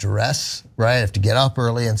kind of duress, right? I have to get up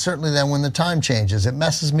early, and certainly then when the time changes, it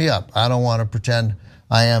messes me up. I don't want to pretend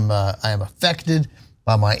I am affected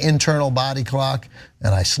by my internal body clock,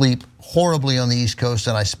 and I sleep horribly on the East Coast,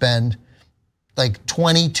 and I spend like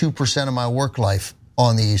 22% of my work life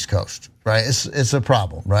on the East Coast, right? It's a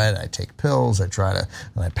problem, right? I take pills, and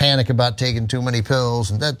I panic about taking too many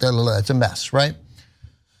pills, and it's a mess, right?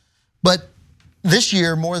 But this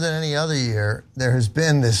year, more than any other year, there has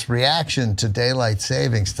been this reaction to daylight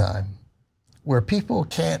savings time where people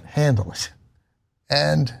can't handle it,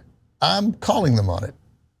 and I'm calling them on it.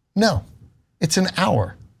 No. It's an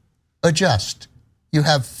hour. Adjust. You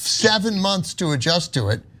have 7 months to adjust to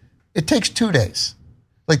it. It takes 2 days.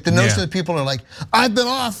 Like the notion that people are like, I've been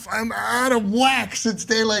off, I'm out of whack since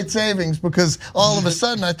daylight savings because all of a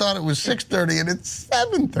sudden I thought it was 6:30 and it's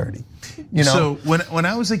 7:30. So when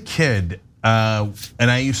I was a kid, and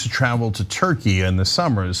I used to travel to Turkey in the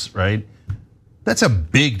summers, right? That's a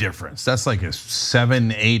big difference. That's like a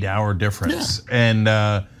 7-8 hour difference.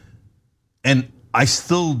 Yeah. And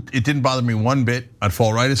it didn't bother me one bit. I'd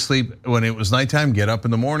fall right asleep when it was nighttime, get up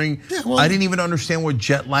in the morning. I didn't even understand what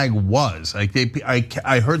jet lag was. Like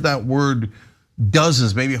I heard that word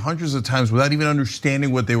dozens, maybe hundreds of times without even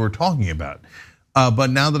understanding what they were talking about. But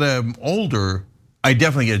now that I'm older, I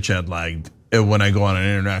definitely get jet lagged when I go on an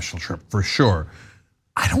international trip, for sure.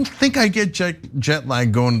 I don't think I get jet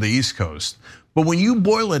lag going to the East Coast. But when you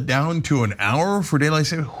boil it down to an hour for daylight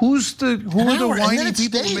saving, who are the whiny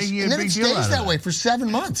people making a big deal out of it? And then it stays that way for 7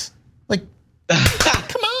 months. Like,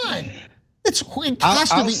 come on.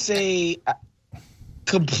 I'll say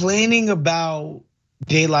complaining about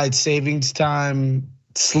daylight savings time,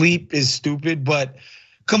 sleep is stupid, but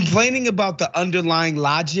complaining about the underlying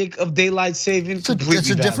logic of daylight savings that's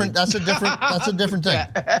a different thing.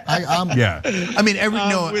 I mean,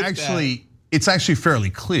 it's actually fairly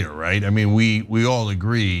clear, right? I mean, we all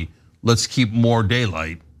agree, let's keep more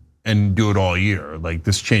daylight and do it all year. Like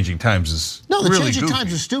this changing times is the really changing goofy.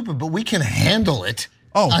 Times is stupid, but we can handle it.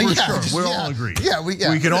 Oh, for sure, we all agree.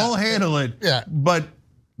 We can all handle it. Yeah, but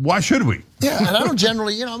why should we? Yeah, and I don't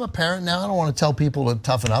generally, I'm a parent now. I don't want to tell people to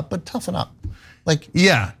toughen up, but toughen up. Like,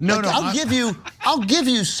 yeah, I'll give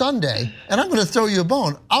you Sunday, and I'm going to throw you a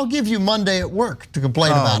bone. I'll give you Monday at work to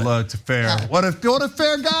complain about it. Oh, it's fair. Yeah. What a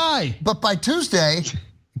fair guy. But by Tuesday,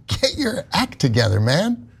 get your act together,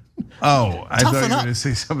 man. Oh, I thought you were going to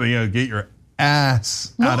say something. Get your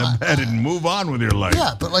ass out of bed and move on with your life.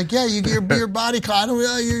 Yeah, but your body clock.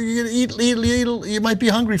 You're going to eat. You might be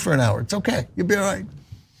hungry for an hour. It's okay. You'll be all right.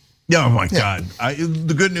 Oh my God!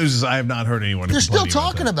 The good news is I have not heard anyone. They're still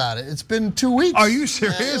talking about it. It's been 2 weeks. Are you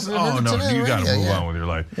serious? Oh no, you got to move on with your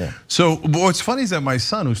life. Yeah. So what's funny is that my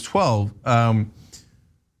son, who's 12,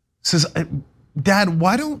 says, "Dad,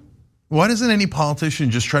 why doesn't any politician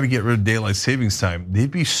just try to get rid of daylight savings time? They'd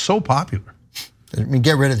be so popular." I mean,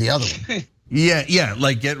 get rid of the other one. Yeah,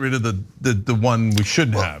 like get rid of the one we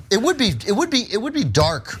shouldn't have. It would be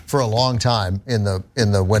dark for a long time in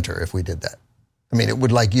the winter if we did that. I mean, it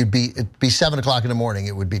would it'd be 7 o'clock in the morning.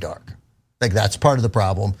 It would be dark. Like that's part of the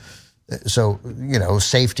problem. So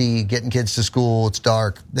safety, getting kids to school. It's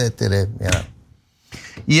dark.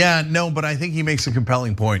 Yeah, no, but I think he makes a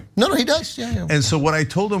compelling point. No, he does. Yeah. And so what I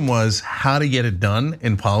told him was how to get it done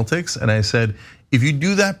in politics, and I said, if you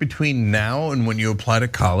do that between now and when you apply to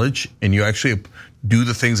college, and you actually do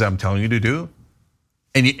the things I'm telling you to do,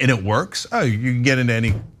 and it works, you can get into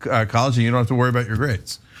any college and you don't have to worry about your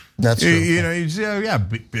grades. That's true.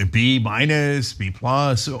 B minus, B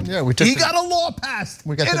plus. Yeah, he got a law passed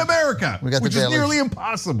in America, which is nearly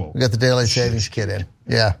impossible. We got the daylight savings kid in.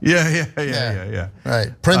 Yeah. Yeah.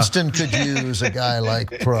 Right. Princeton could use a guy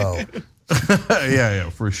like Pro.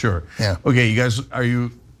 Yeah, for sure. Yeah. Okay, you guys, are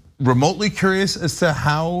you remotely curious as to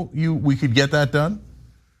how we could get that done?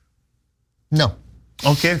 No.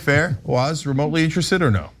 Okay, fair. Was remotely interested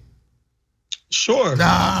or no? Sure,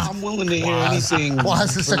 I'm willing to hear anything.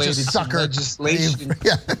 Waz is such a sucker. Legislation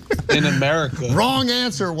in America. Wrong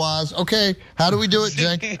answer, Waz. Okay, how do we do it,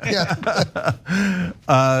 Jake? Yeah.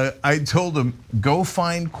 I told him, go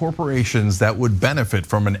find corporations that would benefit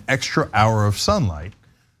from an extra hour of sunlight.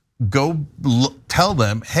 Go tell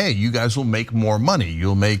them, hey, you guys will make more money.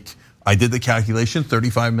 You'll make, I did the calculation,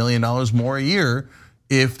 $35 million more a year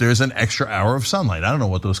if there's an extra hour of sunlight. I don't know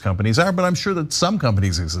what those companies are, but I'm sure that some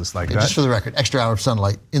companies exist like that. Just for the record, extra hour of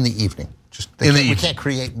sunlight in the evening. We can't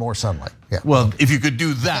create more sunlight. Yeah. Well, if you could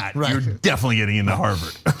do that, right. You're definitely getting into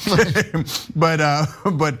Harvard.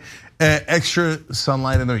 but extra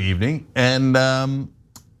sunlight in the evening, and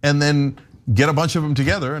then get a bunch of them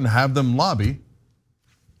together and have them lobby.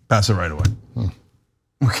 Pass it right away.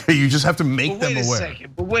 Okay, you just have to make them aware.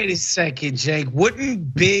 But wait a second, Jake.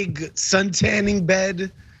 Wouldn't big sun tanning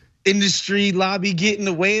bed industry lobby get in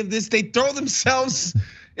the way of this? They throw themselves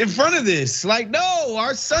in front of this. Like, no,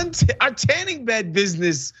 our tanning bed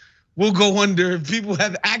business will go under if people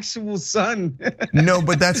have actual sun. No,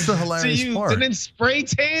 but that's the hilarious part. So then spray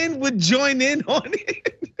tan would join in on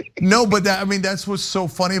it. No, but that's what's so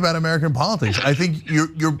funny about American politics. I think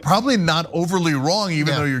you're probably not overly wrong,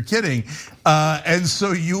 even though you're kidding. And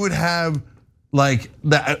so you would have like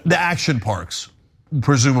the action parks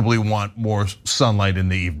presumably want more sunlight in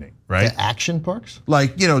the evening, right? The action parks?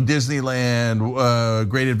 Like, Disneyland,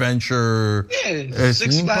 Great Adventure. Yeah,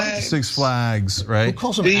 Six Flags, right? Who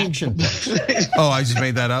calls them action parks? Oh, I just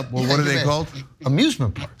made that up. Well, what are they called?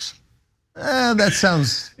 Amusement parks. That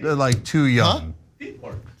sounds like too young.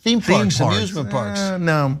 Huh? Theme parks, amusement parks.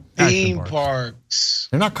 No. Theme parks.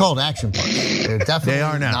 They're not called action parks. They're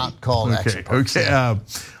definitely not called action parks. Okay. All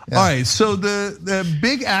right. So the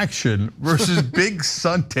big action versus big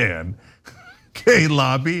suntan,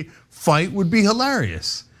 lobby fight would be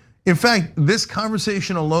hilarious. In fact, this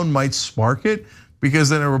conversation alone might spark it, because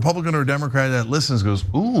then a Republican or Democrat that listens goes,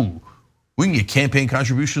 "Ooh, we can get campaign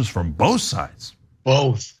contributions from both sides."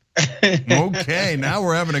 Both. Okay, now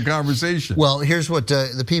we're having a conversation. Well, here's what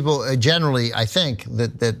the people generally, I think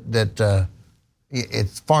that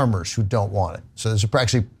it's farmers who don't want it. So there's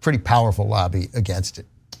actually pretty powerful lobby against it.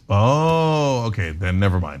 Oh, okay, then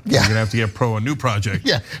never mind. Yeah. You're gonna have to get Pro a new project.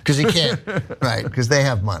 Yeah, because he can't, right? Because they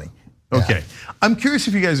have money. Okay, I'm curious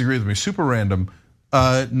if you guys agree with me. Super random.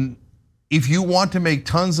 If you want to make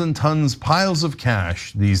tons and tons, piles of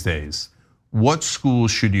cash these days, what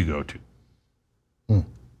schools should you go to?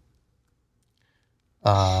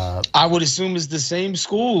 I would assume it's the same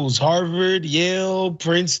schools: Harvard, Yale,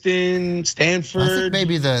 Princeton, Stanford. I think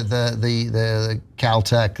maybe the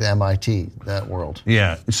Caltech, the MIT, that world.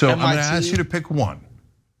 Yeah. So MIT. I'm going to ask you to pick one.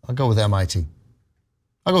 I'll go with MIT.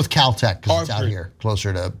 I'll go with Caltech because it's out here,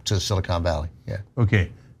 closer to Silicon Valley. Yeah.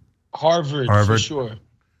 Okay. Harvard for sure.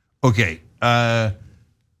 Okay. I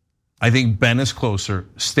think Ben is closer.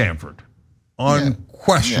 Stanford.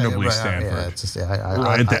 unquestionably Stanford. At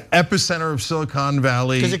the epicenter of Silicon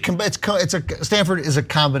Valley. Because Stanford is a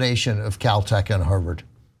combination of Caltech and Harvard.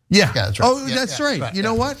 Yeah. That's right. That's right. You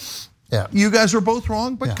know what? Yeah. You guys are both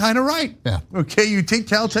wrong, but kind of right. Yeah. Okay, you take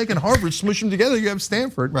Caltech and Harvard, smush them together, you have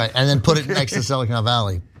Stanford. Right, and then put it next to Silicon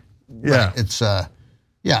Valley. Yeah. Right. It's, I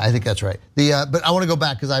think that's right. But I want to go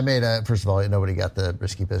back because I made first of all, nobody got the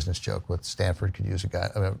risky business joke with Stanford could use a guy,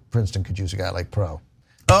 Princeton could use a guy like Pro.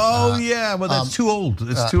 Oh yeah, well that's too old.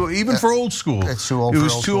 It's too even for old school. It's too old. It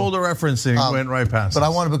was too old a reference and it went right past. But I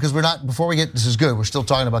want to because we're not before we get this is good. We're still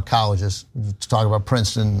talking about colleges. We're talking about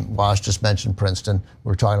Princeton. Wash just mentioned Princeton.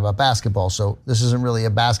 We're talking about basketball. So this isn't really a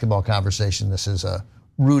basketball conversation. This is a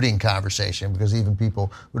rooting conversation because even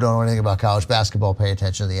people who don't know anything about college basketball pay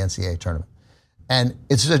attention to the NCAA tournament. And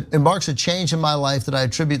it marks a change in my life that I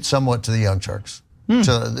attribute somewhat to the Young Turks. And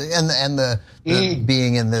the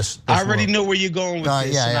being in this I already world. know where you're going with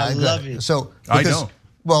this, and I love it. So I don't.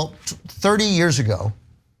 Well, 30 years ago,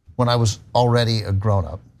 when I was already a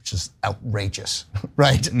grown-up, which is outrageous,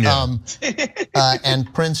 right? Yeah.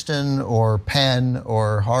 And Princeton or Penn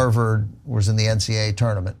or Harvard was in the NCAA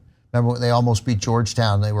tournament. Remember when they almost beat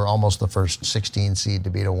Georgetown? They were almost the first 16 seed to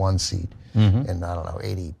beat a 1 seed in,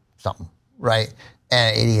 80 something, right?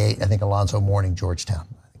 And 88, I think Alonzo Mourning, Georgetown.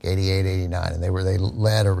 88, 89, and they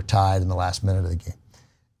led or were tied in the last minute of the game.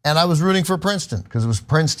 And I was rooting for Princeton because it was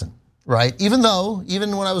Princeton, right? Even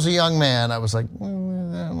when I was a young man, I was like, I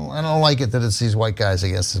don't like it that it's these white guys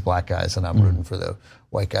against these black guys, and I'm rooting for the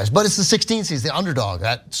white guys. But it's the 16 seeds, the underdog.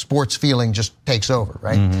 That sports feeling just takes over,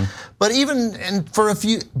 right? But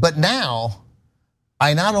but now,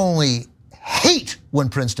 I not only hate when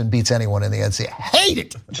Princeton beats anyone in the NCAA. Hate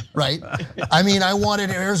it, right? I mean, I wanted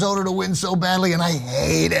Arizona to win so badly, and I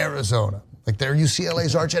hate Arizona. Like they're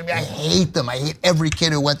UCLA's arch enemy. I hate them. I hate every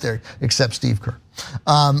kid who went there except Steve Kerr.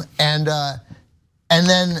 And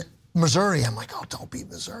then Missouri, I'm like, oh, don't beat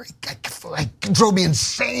Missouri. It drove me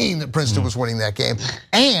insane that Princeton was winning that game.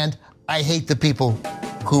 And I hate the people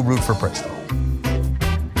who root for Princeton.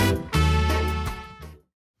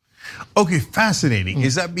 Okay, fascinating.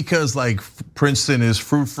 Is that because like Princeton is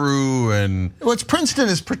frou-frou and? Well, Princeton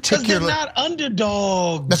is particularly. They're not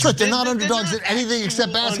underdogs. That's right. They're not underdogs at anything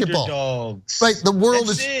except basketball. Underdogs. Right. The world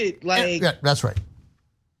that's is. It. Like, yeah, that's right.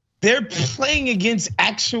 They're playing against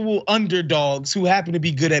actual underdogs who happen to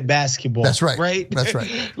be good at basketball. That's right. Right. That's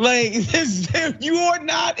right. Like you are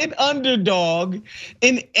not an underdog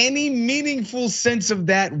in any meaningful sense of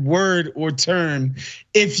that word or term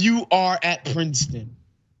if you are at Princeton.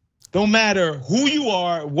 Don't matter who you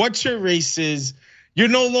are, what your race is, you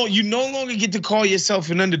no longer get to call yourself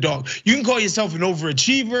an underdog. You can call yourself an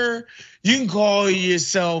overachiever. You can call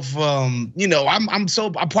yourself, I'm part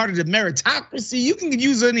of the meritocracy. You can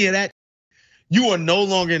use any of that. You are no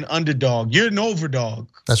longer an underdog. You're an overdog.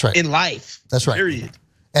 That's right. In life. That's right. Period.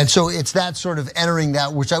 And so it's that sort of entering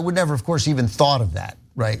that, which I would never, of course, even thought of that,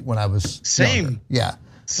 right? When I was same. Younger. Yeah.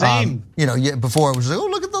 Same. Before it was like, oh,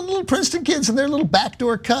 look at the little Princeton kids and their little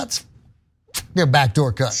backdoor cuts. They're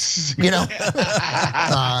backdoor cuts, No,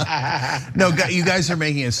 you guys are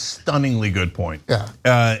making a stunningly good point. Yeah.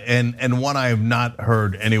 And one I have not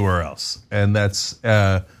heard anywhere else. And that's,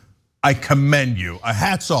 I commend you.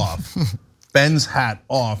 Hats off. Ben's hat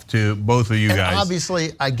off to both of you guys.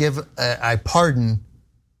 Obviously, I pardon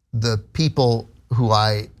the people who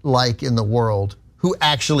I like in the world who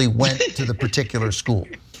actually went to the particular school.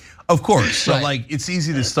 Of course, so like it's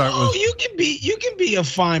easy to start with. You can be a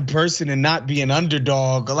fine person and not be an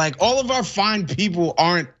underdog. Like all of our fine people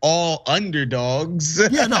aren't all underdogs.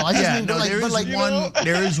 Yeah, no,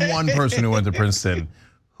 there is one person who went to Princeton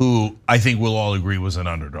who I think we'll all agree was an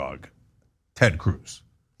underdog, Ted Cruz.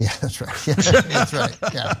 Yeah, that's right. Yeah, that's right.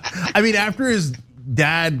 Yeah. I mean, after his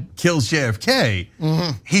dad kills JFK,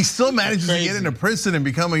 he still manages to get into Princeton and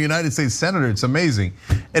become a United States senator. It's amazing,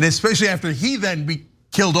 and especially after he then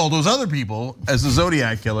killed all those other people as the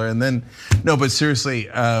Zodiac killer, and then but seriously,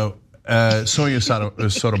 Sonia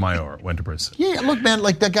Sotomayor went to Princeton. Yeah, look, man,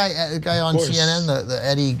 like that guy on CNN, the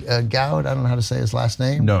Eddie Gowd. I don't know how to say his last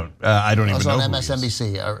name. No, I don't even know. On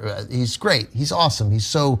MSNBC. He's great. He's awesome. He's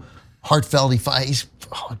so heartfelt. He's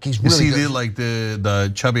really. Is he good. like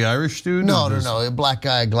the chubby Irish dude? No, a black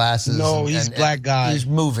guy, glasses. No, he's black guy. He's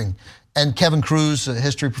moving. And Kevin Cruz, a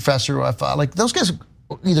history professor, who I thought like those guys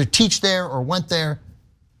either teach there or went there.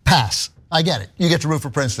 Pass. I get it. You get to root for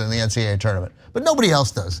Princeton in the NCAA tournament, but nobody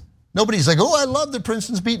else does. Nobody's like, oh, I love that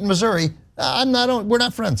Princeton's beating Missouri. We're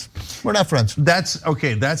not friends. We're not friends. That's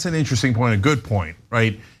okay. That's an interesting point, a good point,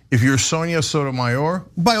 right? If you're Sonia Sotomayor,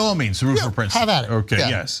 by all means, root for Princeton. Have at it. Okay,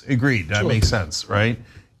 yes, agreed. That makes sense, right?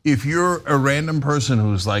 if you're a random person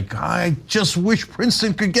who's like, I just wish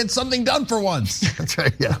Princeton could get something done for once. That's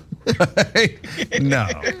right, yeah.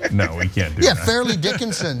 No, we can't do that. Yeah, Fairleigh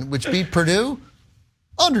Dickinson, which beat Purdue,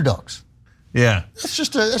 underdogs. Yeah. It's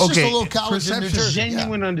just a little college in New Jersey.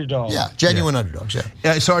 Genuine underdogs. Yeah, genuine underdogs,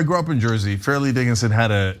 Yeah, so I grew up in Jersey. Fairleigh Dickinson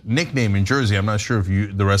had a nickname in Jersey. I'm not sure if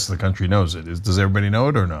the rest of the country knows it. Does everybody know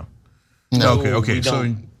it or no? No. Okay.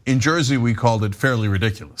 So in Jersey, we called it Fairly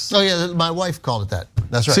Ridiculous. Oh yeah, my wife called it that.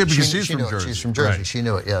 That's right. See, because she's from Jersey. She's from Jersey. Right. She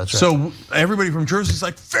knew it. Yeah, that's right. So everybody from Jersey's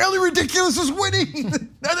like, Fairly Ridiculous is winning.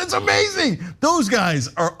 That's amazing. Those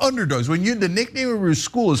guys are underdogs. When the nickname of your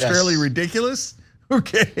school is Fairly Ridiculous,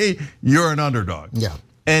 okay, you're an underdog. Yeah.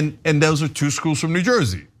 And those are two schools from New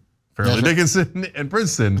Jersey, Fairleigh Dickinson and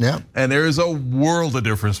Princeton. Yeah. And there is a world of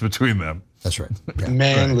difference between them. That's right. Yeah.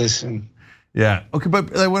 Man, listen. Yeah. Okay,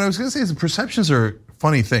 but what I was gonna say is the perceptions are a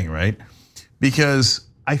funny thing, right? Because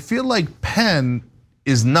I feel like Penn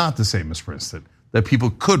is not the same as Princeton, that people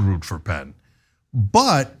could root for Penn.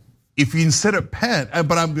 But if you instead of Penn,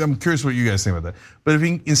 but I'm curious what you guys think about that. But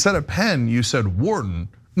if instead of Penn, you said Wharton,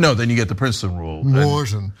 no, then you get the Princeton rule.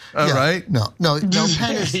 Wharton. Right? No,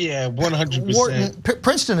 Penn is 100%. Wharton,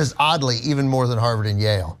 Princeton is oddly, even more than Harvard and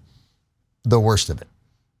Yale, the worst of it.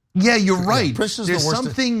 Yeah, you're right. Yeah, Princeton's There's the worst.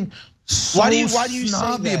 Something so why do you say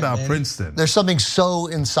snobby that, about man? Princeton. There's something so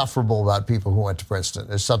insufferable about people who went to Princeton.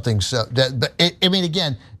 There's something so that, but I mean,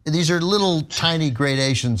 again, these are little tiny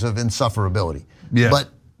gradations of insufferability. Yeah.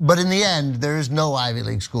 But in the end, there is no Ivy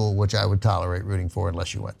League school which I would tolerate rooting for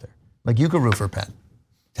unless you went there. Like you could root for Penn.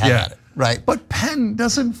 Have at it, right? But Penn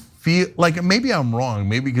doesn't feel like, maybe I'm wrong.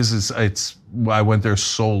 Maybe because I went there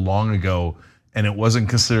so long ago. And it wasn't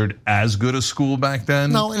considered as good a school back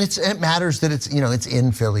then. No, and it matters that it's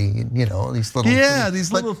in Philly, these little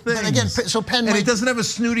little things. But again, so Penn, and it doesn't have a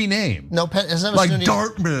snooty name. No, Penn doesn't have a snooty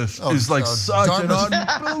Dartmouth is like such an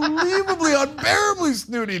unbelievably, unbearably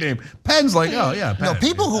snooty name. Penn's like, oh yeah, Penn. No,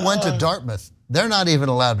 people who went to Dartmouth, they're not even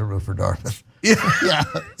allowed to root for Dartmouth. Yeah,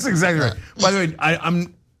 that's exactly right. By the way,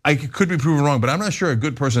 I could be proven wrong, but I'm not sure a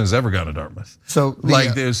good person has ever gone to Dartmouth. So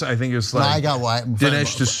there's, I think it's like I got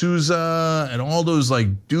Dinesh D'Souza and all those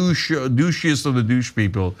like douchiest of the douche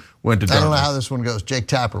people went to Dartmouth. I don't know how this one goes. Jake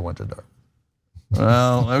Tapper went to Dartmouth.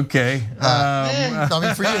 Well, okay. I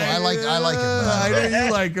mean, for you, I like him. I know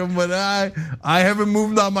you like him, but I haven't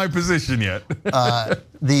moved on my position yet. A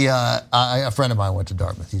friend of mine went to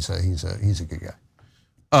Dartmouth. He's a good guy.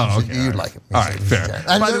 Oh, okay. You'd like him. All right, fair.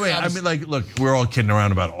 By the way, I mean, like, look, we're all kidding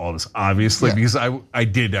around about all this, obviously, because I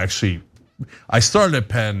did actually, I started at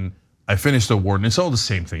Penn, I finished at Wharton. It's all the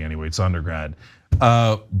same thing anyway. It's undergrad,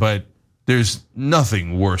 but there's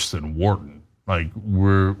nothing worse than Wharton. Like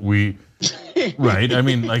we, right? I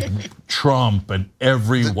mean, like Trump and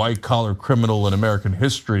every white collar criminal in American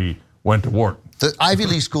history went to Wharton. The Ivy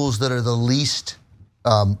League schools that are the least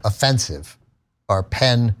offensive are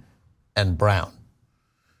Penn and Brown.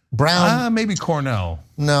 Maybe Cornell.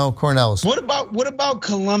 No, Cornell is. What about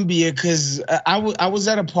Columbia? Because I was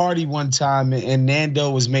at a party one time and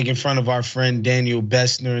Nando was making fun of our friend Daniel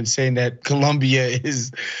Bessner and saying that Columbia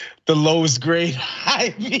is the lowest grade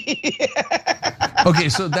Ivy. Okay,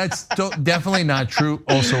 so that's definitely not true.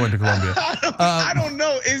 Also went to Columbia. I don't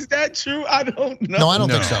know. Is that true? I don't know. No, I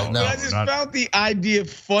don't think so. No, but I just found the idea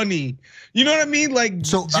funny. You know what I mean? Like,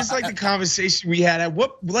 so, just like the conversation we had. At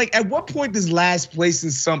what point does last place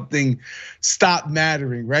in something stop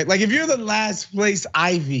mattering? Right? Like, if you're the last place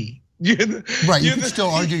Ivy, you can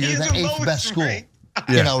still argue you're the eighth best school. Right?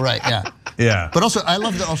 You know, right? Yeah. Yeah. But also, I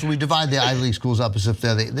love that. Also, we divide the Ivy League schools up as if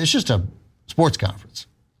there's just a sports conference,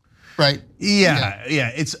 right? Yeah.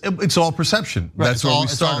 It's all perception. Right. That's where we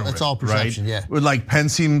started. It's all perception. Right? Yeah. Like Penn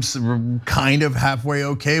seems kind of halfway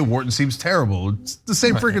okay. Wharton seems terrible. It's the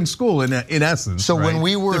same freaking school in essence. So when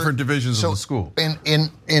we were different divisions of the school.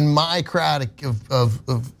 In my crowd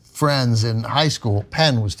of friends in high school,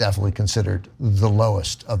 Penn was definitely considered the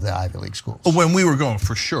lowest of the Ivy League schools. When we were going,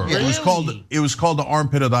 for sure. Really? It was called the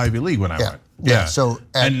armpit of the Ivy League when I went. Yeah. So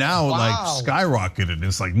and now like skyrocketed.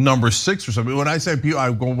 It's like number 6 or something. When I say people, I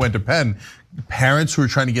went to Penn. Parents who are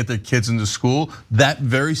trying to get their kids into school, that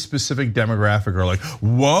very specific demographic are like,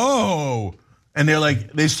 whoa. And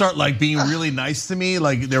they start like being really nice to me.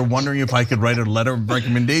 Like they're wondering if I could write a letter of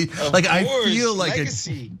recommendation. I feel like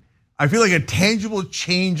I feel like a tangible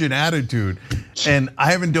change in attitude, and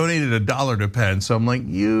I haven't donated $1 to Penn, so I'm like,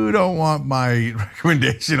 you don't want my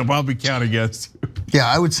recommendation, I'll probably count against you. Yeah,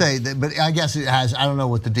 I would say that, but I guess it has. I don't know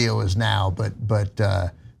what the deal is now, but I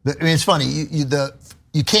mean, it's funny. The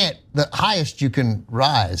highest you can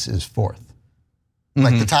rise is 4th.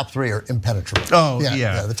 Like the top 3 are impenetrable. Oh,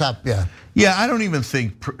 yeah. The top, yeah. Yeah, I don't even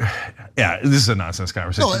think, this is a nonsense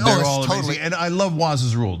conversation. They're all amazing. And I love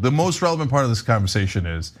Waz's rule. The most relevant part of this conversation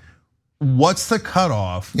is, what's the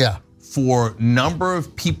cutoff for number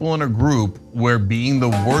of people in a group where being the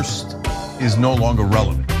worst is no longer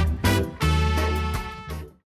relevant?